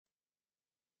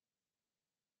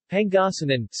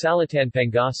Pangasinan, Salatan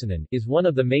Pangasinan, is one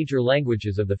of the major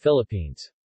languages of the Philippines.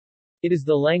 It is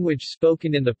the language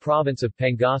spoken in the province of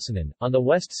Pangasinan, on the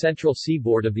west-central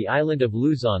seaboard of the island of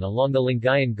Luzon along the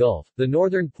Lingayen Gulf, the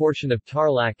northern portion of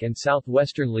Tarlac and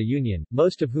southwestern La Union,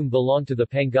 most of whom belong to the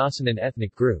Pangasinan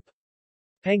ethnic group.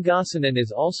 Pangasinan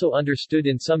is also understood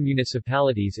in some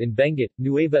municipalities in Benguet,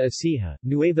 Nueva Ecija,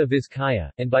 Nueva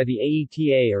Vizcaya, and by the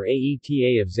Aeta or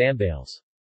Aeta of Zambales.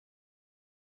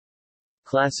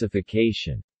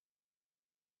 Classification.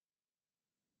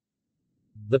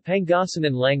 The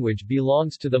Pangasinan language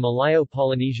belongs to the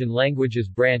Malayo-Polynesian languages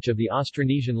branch of the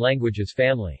Austronesian languages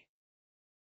family.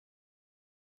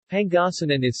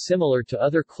 Pangasinan is similar to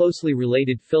other closely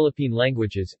related Philippine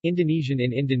languages, Indonesian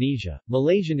in Indonesia,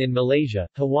 Malaysian in Malaysia,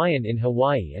 Hawaiian in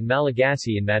Hawaii and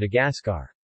Malagasy in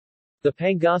Madagascar. The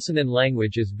Pangasinan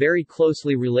language is very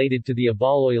closely related to the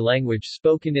Abaloy language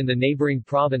spoken in the neighboring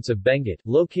province of Benguet,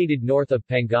 located north of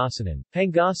Pangasinan.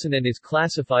 Pangasinan is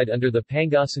classified under the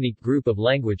Pangasanic group of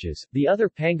languages. The other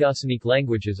Pangasanic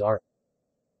languages are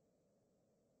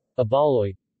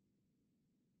Abaloy,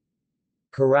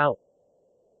 Karao,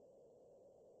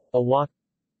 Awak,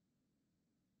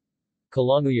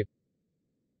 Kalanguya.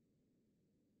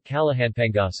 Calahan.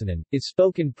 Pangasinan is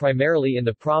spoken primarily in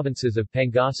the provinces of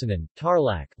Pangasinan,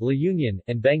 Tarlac, La Union,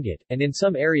 and Benguet, and in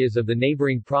some areas of the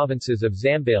neighboring provinces of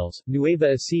Zambales,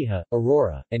 Nueva Ecija,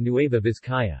 Aurora, and Nueva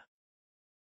Vizcaya.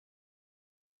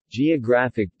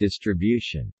 Geographic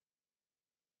distribution.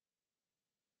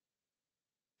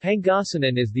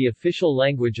 Pangasinan is the official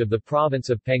language of the province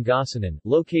of Pangasinan,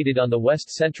 located on the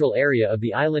west-central area of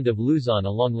the island of Luzon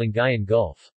along Lingayen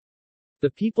Gulf. The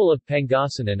people of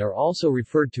Pangasinan are also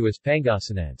referred to as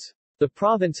Pangasinans. The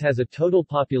province has a total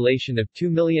population of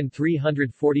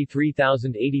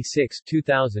 2,343,086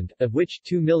 2000, of which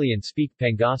 2 million speak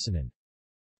Pangasinan.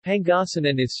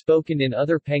 Pangasinan is spoken in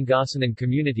other Pangasinan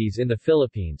communities in the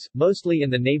Philippines, mostly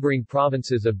in the neighboring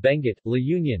provinces of Benguet, La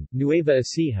Union, Nueva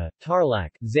Ecija,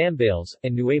 Tarlac, Zambales,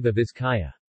 and Nueva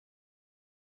Vizcaya.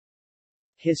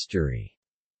 History.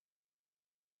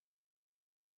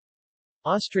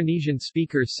 Austronesian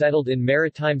speakers settled in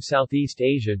maritime Southeast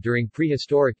Asia during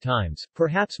prehistoric times,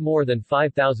 perhaps more than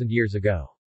 5,000 years ago.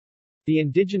 The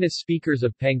indigenous speakers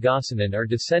of Pangasinan are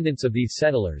descendants of these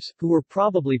settlers, who were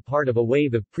probably part of a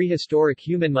wave of prehistoric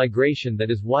human migration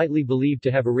that is widely believed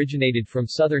to have originated from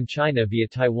southern China via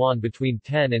Taiwan between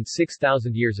 10 and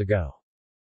 6,000 years ago.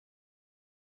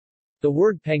 The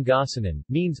word Pangasinan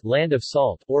means land of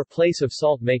salt, or place of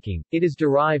salt making. It is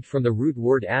derived from the root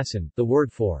word asin, the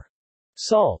word for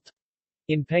salt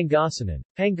in Pangasinan.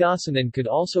 Pangasinan could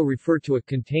also refer to a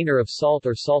container of salt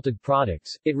or salted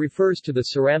products. It refers to the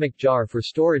ceramic jar for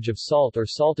storage of salt or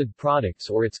salted products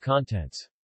or its contents.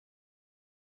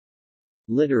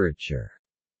 Literature.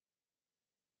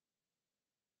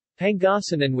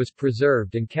 Pangasinan was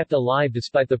preserved and kept alive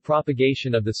despite the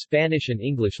propagation of the Spanish and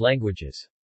English languages.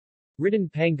 Written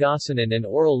Pangasinan and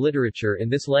oral literature in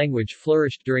this language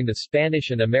flourished during the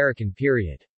Spanish and American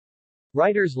period.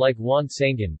 Writers like Juan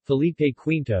Sangan, Felipe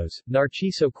Quintos,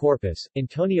 Narciso Corpus,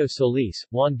 Antonio Solis,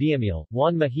 Juan Villamil,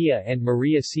 Juan Mejia and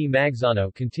Maria C. Magzano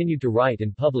continued to write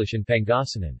and publish in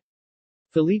Pangasinan.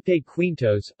 Felipe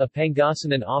Quintos, a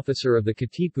Pangasinan officer of the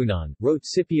Katipunan, wrote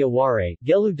Sipi Aware,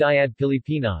 Geludayad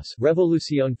Pilipinas,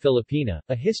 Revolucion Filipina,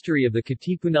 a history of the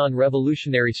Katipunan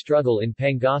revolutionary struggle in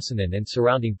Pangasinan and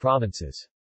surrounding provinces.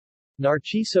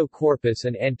 Narciso Corpus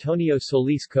and Antonio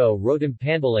Solis wrote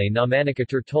Impandalay na Manika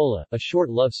Tortola, a short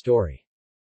love story.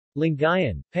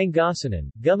 Lingayen,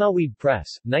 Pangasinan, Gumawid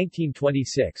Press,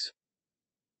 1926.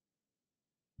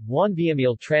 Juan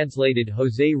Villamil translated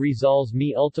José Rizal's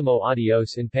Mi Ultimo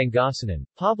Adios in Pangasinan.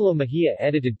 Pablo Mejia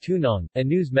edited Tunong, a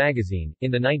news magazine,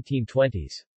 in the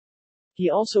 1920s.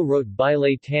 He also wrote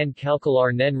Baile tan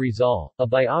Calcalar Nen Rizal, a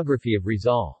biography of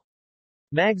Rizal.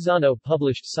 Magzano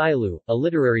published Silu, a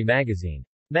literary magazine.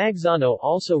 Magzano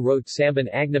also wrote Samban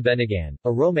Agnabenegan,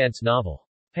 a romance novel.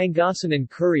 Pangasinan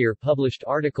Courier published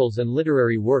articles and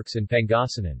literary works in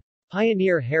Pangasinan.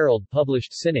 Pioneer Herald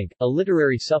published Sinig, a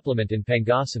literary supplement in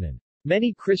Pangasinan.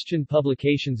 Many Christian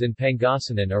publications in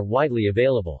Pangasinan are widely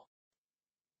available.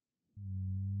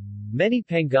 Many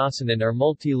Pangasinan are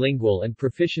multilingual and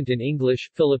proficient in English,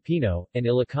 Filipino, and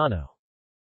Ilocano.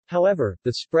 However,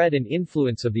 the spread and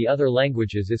influence of the other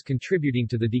languages is contributing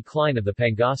to the decline of the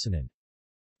Pangasinan.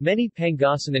 Many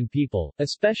Pangasinan people,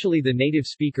 especially the native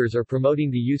speakers, are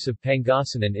promoting the use of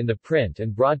Pangasinan in the print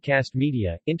and broadcast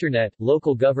media, internet,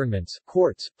 local governments,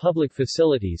 courts, public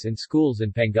facilities and schools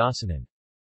in Pangasinan.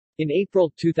 In April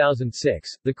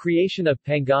 2006, the creation of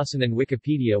Pangasinan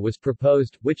Wikipedia was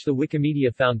proposed, which the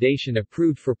Wikimedia Foundation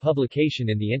approved for publication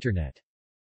in the internet.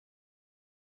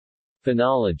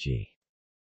 Phonology.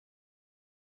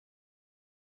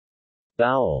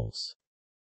 Vowels.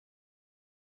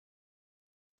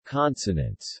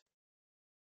 Consonants.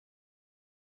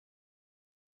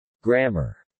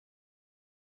 Grammar.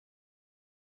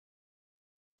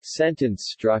 Sentence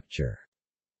structure.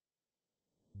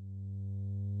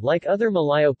 Like other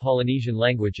Malayo-Polynesian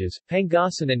languages,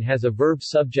 Pangasinan has a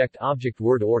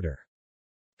verb-subject-object-word order.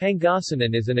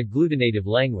 Pangasinan is an agglutinative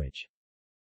language.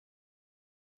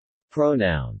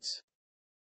 Pronouns.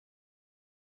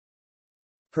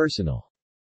 Personal.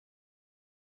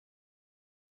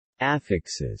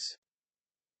 Affixes.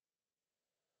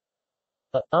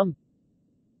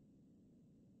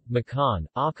 Makan,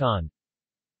 Akan,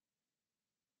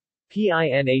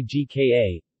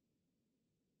 Pinagka,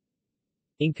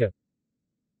 Inca,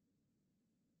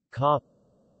 Ka,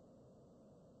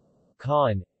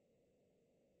 Kaan,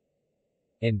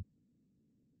 and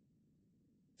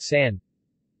San,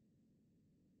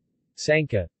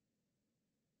 Sanka,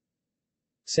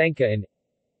 Sanka and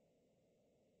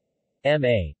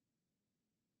Ma,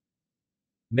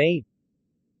 May,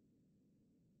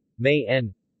 May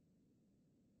and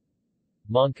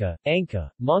Manka, Anka,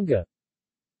 Manga,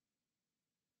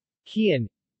 Kian,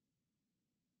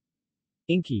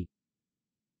 Inki,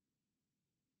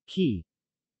 Ki,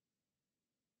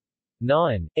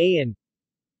 Naan, Ayan,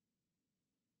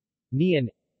 Nian,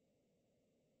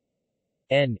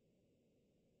 N,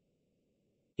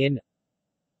 In,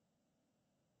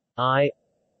 I,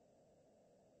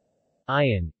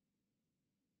 Ian,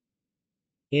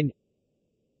 In,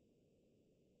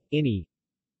 Ini,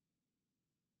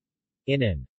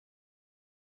 Inan.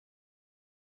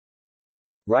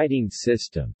 Writing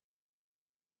system.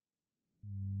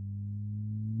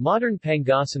 Modern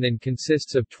Pangasinan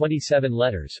consists of 27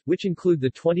 letters, which include the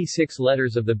 26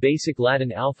 letters of the basic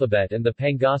Latin alphabet and the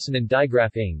Pangasinan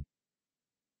digraph ing.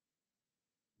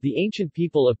 The ancient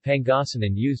people of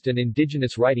Pangasinan used an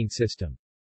indigenous writing system.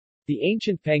 The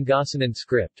ancient Pangasinan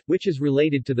script, which is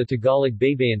related to the Tagalog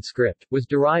Baybayin script, was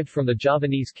derived from the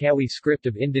Javanese Kawi script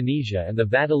of Indonesia and the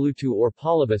Vatteluttu or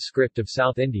Pallava script of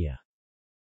South India.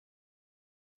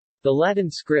 The Latin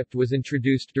script was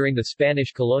introduced during the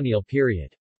Spanish colonial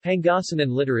period. Pangasinan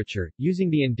literature, using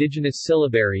the indigenous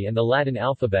syllabary and the Latin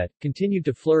alphabet, continued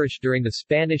to flourish during the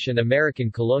Spanish and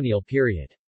American colonial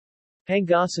period.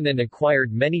 Pangasinan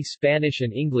acquired many Spanish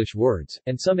and English words,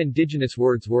 and some indigenous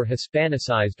words were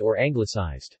Hispanicized or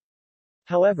Anglicized.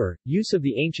 However, use of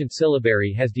the ancient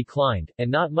syllabary has declined, and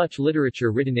not much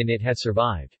literature written in it has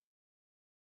survived.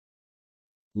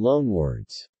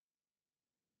 Loanwords.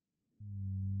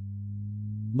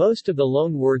 Most of the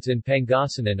loanwords in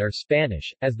Pangasinan are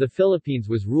Spanish, as the Philippines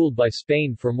was ruled by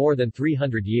Spain for more than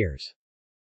 300 years.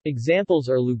 Examples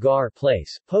are lugar,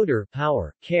 place, poder,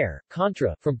 power, care,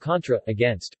 contra, from contra,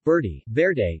 against, verde,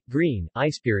 verde, green,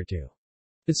 espiritu,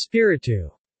 espiritu,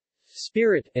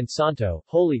 spirit, and santo,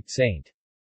 holy, saint.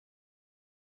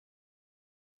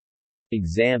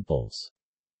 Examples: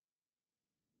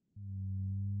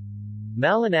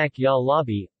 Malinak ya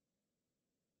Labi,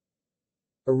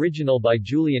 original by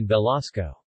Julian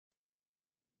Velasco.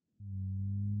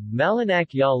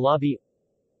 Malinak ya Labi,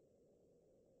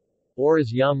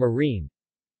 Oras ya Marine,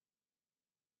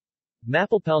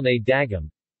 Mapalpalne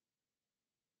Dagam,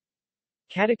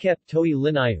 Katakep Toi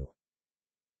Linayu,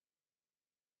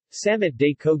 Samit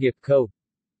de Kogip Ko,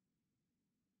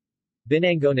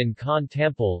 Binangonan Khan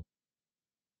Tampol,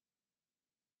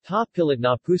 Ta Pilit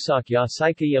na Pusak ya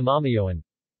Saika Yamamayoan.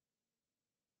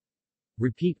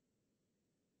 Repeat.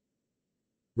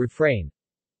 Refrain.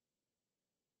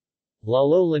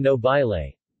 Lalo Lano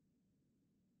Baile,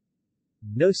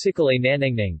 No Sikale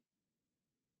Nanangnang,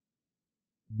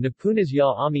 Napunas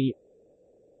ya Ami,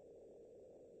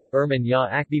 Erman ya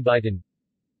Akbibitan,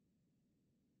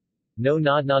 No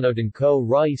Nadnanodan ko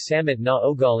Rai Samit na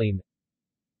Ogalim,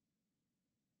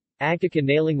 Agdika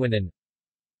Nalingwanan,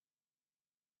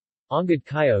 Angad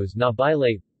Kayos na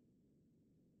Baile.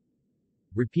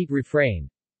 Repeat refrain.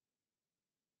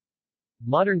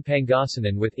 Modern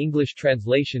Pangasinan with English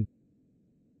translation.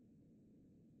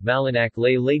 Malinak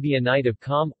lay labia night of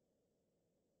calm,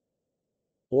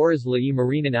 Oras la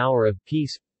marinan hour of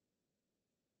peace,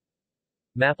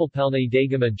 Mapalpalne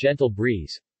dagam a gentle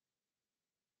breeze,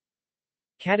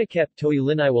 Katakep toi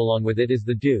linai. Along with it is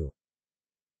the dew.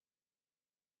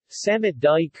 Samit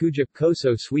dai kujap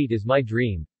koso, sweet is my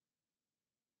dream.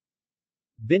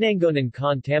 Binangonan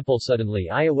kan tampol,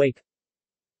 suddenly I awake.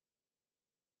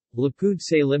 Lapud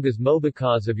se limbas mo,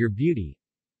 because of your beauty.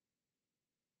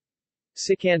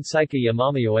 Sikan Saika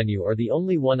Yamamayoenu are the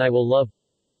only one I will love.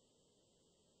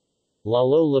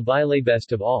 Lalo Labaile,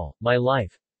 best of all, my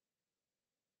life.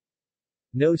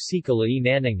 No sikala e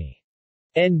nanangni.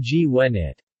 Ng when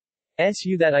it.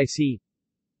 Su that I see.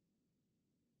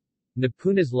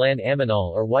 Napunas lan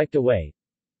aminal or wiped away.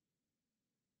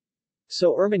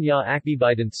 So ermanya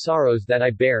akbibidant sorrows that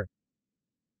I bear.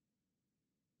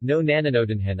 No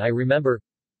nananodanhan I remember.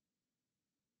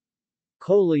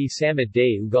 Koli samit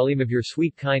de ugalim of your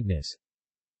sweet kindness.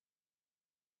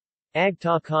 Ag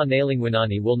ta ka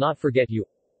nalingwanani will not forget you.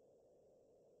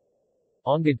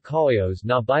 Ongad kaoyos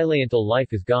na bilayantal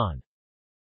life is gone.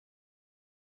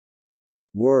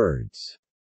 Words.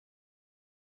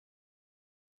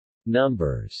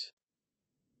 Numbers.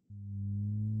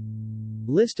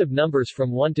 List of numbers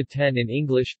from 1 to 10 in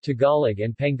English, Tagalog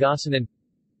and Pangasinan.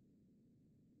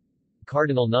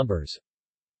 Cardinal numbers.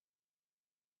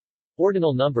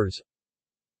 Ordinal numbers.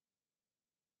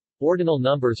 Ordinal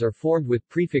numbers are formed with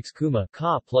prefix kuma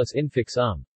ka plus infix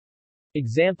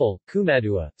Example,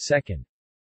 kumadua, second.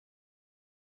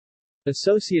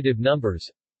 Associative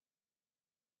numbers.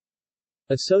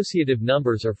 Associative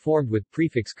numbers are formed with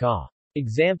prefix ka.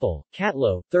 Example,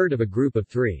 katlo, third of a group of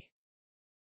 3.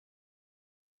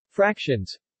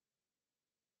 Fractions.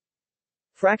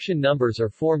 Fraction numbers are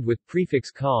formed with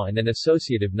prefix ka and an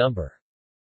associative number.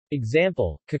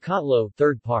 Example, kakatlo,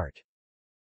 third part.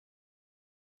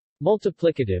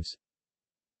 Multiplicatives.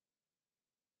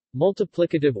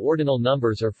 Multiplicative ordinal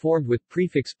numbers are formed with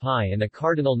prefix pi and a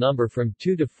cardinal number from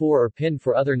 2 to 4 or pin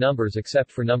for other numbers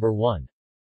except for number 1.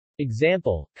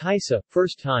 Example, kaisa,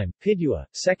 first time, pidua,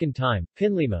 second time,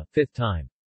 pinlima, fifth time.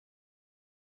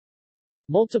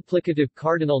 Multiplicative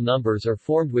cardinal numbers are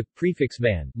formed with prefix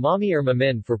man, mami or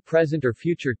mamin for present or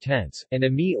future tense, and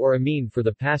ami or amin for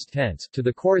the past tense, to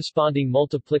the corresponding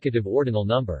multiplicative ordinal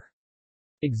number.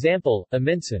 Example,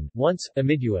 aminsan, once,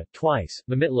 amidua, twice,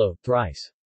 mamitlo,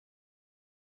 thrice.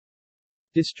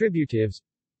 Distributives.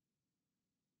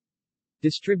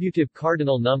 Distributive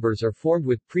cardinal numbers are formed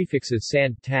with prefixes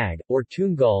san, tag, or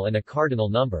tungal and a cardinal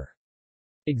number.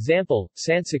 Example,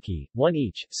 sansaki, 1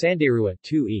 each, sanderua,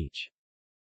 2 each.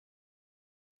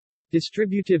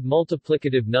 Distributive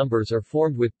multiplicative numbers are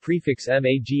formed with prefix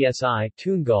magsi,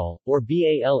 tungal, or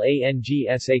balangsakey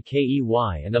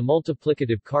and a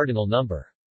multiplicative cardinal number.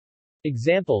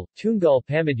 Example, tungal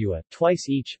pamadua, twice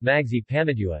each, magsi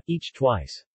pamadua, each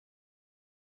twice.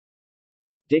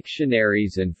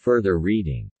 Dictionaries and further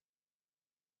reading.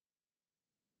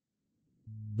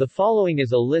 The following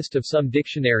is a list of some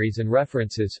dictionaries and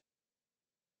references.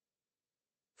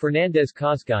 Fernandez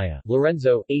Cosgaya,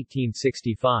 Lorenzo,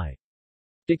 1865.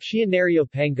 Diccionario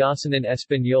Pangasinan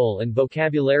Español and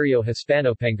Vocabulario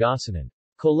Hispano-Pangasinan.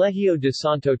 Colegio de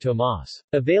Santo Tomás.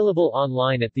 Available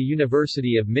online at the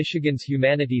University of Michigan's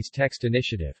Humanities Text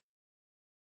Initiative.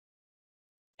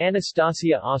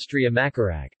 Anastasia Austria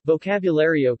Macarag.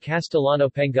 Vocabulario Castellano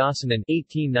Pangasinan,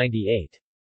 1898.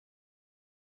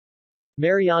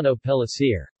 Mariano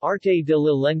Pellicer. Arte de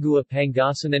la Lengua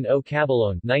Pangasinan o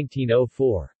Cabalon,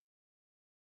 1904.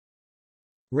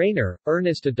 Rayner,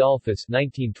 Ernest Adolphus,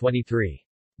 1923.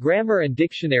 Grammar and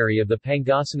Dictionary of the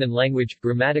Pangasinan Language,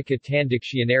 Gramatica tan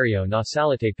Diccionario na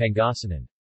Salite Pangasinan.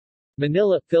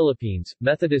 Manila, Philippines,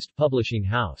 Methodist Publishing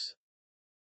House.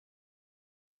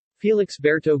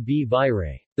 Felixberto B.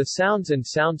 Vire. The Sounds and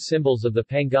Sound Symbols of the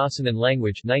Pangasinan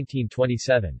Language,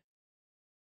 1927.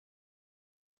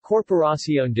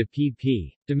 Corporación de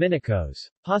P.P. Dominicos.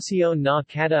 Pasión na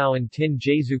Catauan tin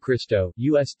Jesucristo,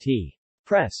 UST.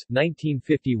 Press,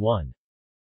 1951.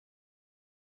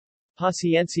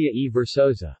 Paciencia y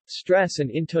Versosa. Stress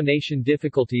and Intonation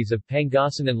Difficulties of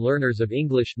Pangasinan Learners of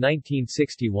English,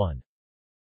 1961.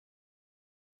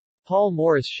 Paul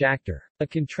Morris Schachter. A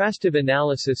Contrastive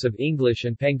Analysis of English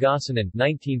and Pangasinan,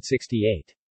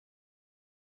 1968.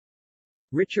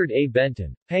 Richard A.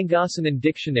 Benton. Pangasinan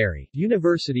Dictionary,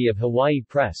 University of Hawaii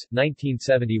Press,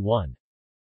 1971.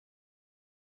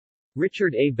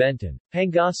 Richard A. Benton.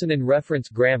 Pangasinan Reference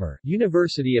Grammar,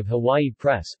 University of Hawaii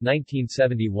Press,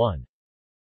 1971.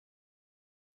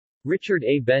 Richard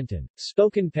A. Benton.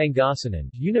 Spoken Pangasinan,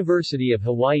 University of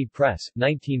Hawaii Press,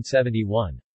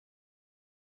 1971.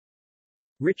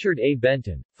 Richard A.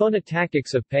 Benton.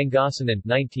 Phonotactics of Pangasinan,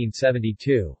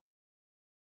 1972.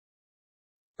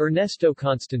 Ernesto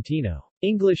Constantino.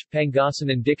 English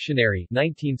Pangasinan Dictionary,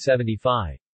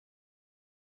 1975.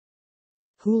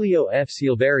 Julio F.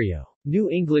 Silverio.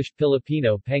 New English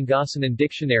Filipino Pangasinan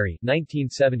Dictionary,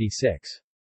 1976.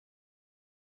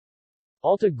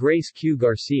 Alta Grace Q.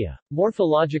 Garcia.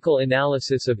 Morphological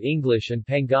Analysis of English and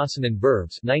Pangasinan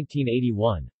Verbs,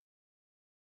 1981.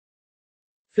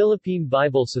 Philippine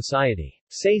Bible Society.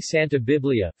 Say Santa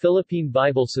Biblia, Philippine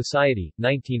Bible Society,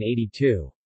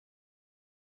 1982.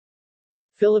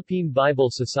 Philippine Bible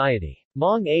Society.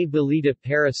 Mang a Balita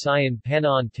para Sayan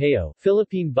Panaon Teo,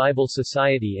 Philippine Bible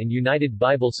Society and United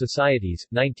Bible Societies,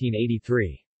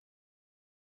 1983.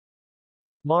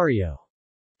 Mario.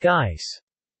 Geis.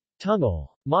 Tungal.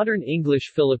 Modern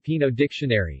English Filipino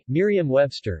Dictionary,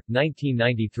 Merriam-Webster,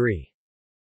 1993.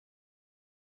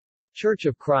 Church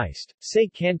of Christ. Say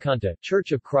Kankanta,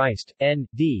 Church of Christ,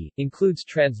 N.D., includes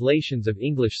translations of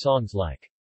English songs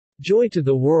like Joy to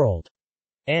the World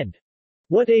and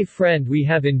What a Friend We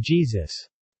Have in Jesus.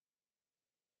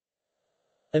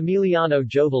 Emiliano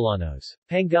Jovellanos.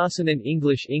 Pangasinan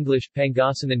English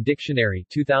Pangasinan Dictionary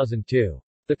 2002.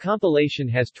 The compilation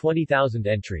has 20,000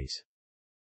 entries.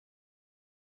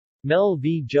 Mel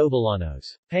V.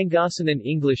 Jovellanos. Pangasinan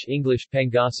English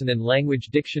Pangasinan Language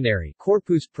Dictionary,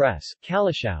 Corpus Press,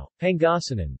 Calasiao,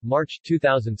 Pangasinan, March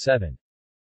 2007.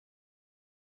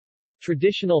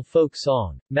 Traditional folk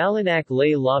song. Malinak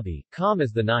Lay Labi, Calm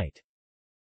as the Night.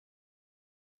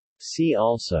 See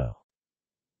also: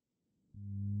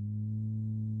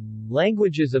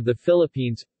 Languages of the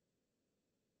Philippines,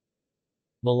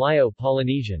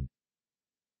 Malayo-Polynesian,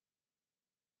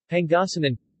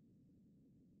 Pangasinan,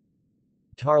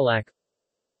 Tarlac,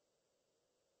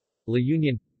 La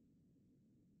Union,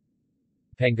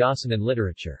 Pangasinan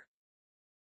literature.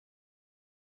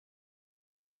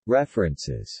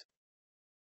 References.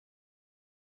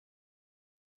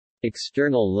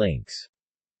 External links.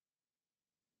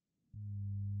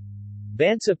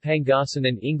 Bansa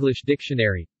Pangasinan English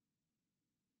Dictionary,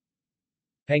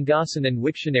 Pangasinan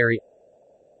Wiktionary,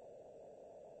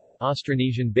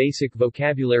 Austronesian Basic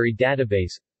Vocabulary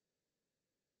Database,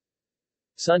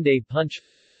 Sunday Punch,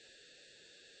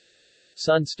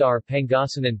 Sun Star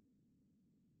Pangasinan,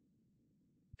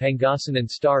 Pangasinan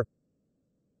Star,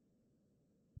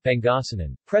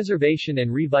 Pangasinan, Preservation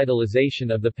and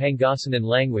Revitalization of the Pangasinan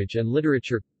Language and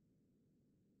Literature,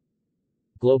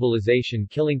 Globalization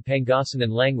Killing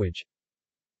Pangasinan Language.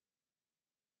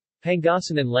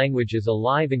 Pangasinan Language is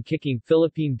Alive and Kicking.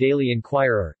 Philippine Daily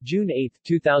Inquirer, June 8,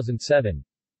 2007.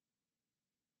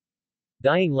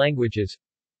 Dying Languages.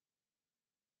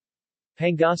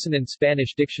 Pangasinan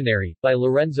Spanish Dictionary, by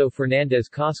Lorenzo Fernandez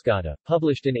Cascada,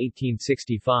 published in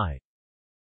 1865.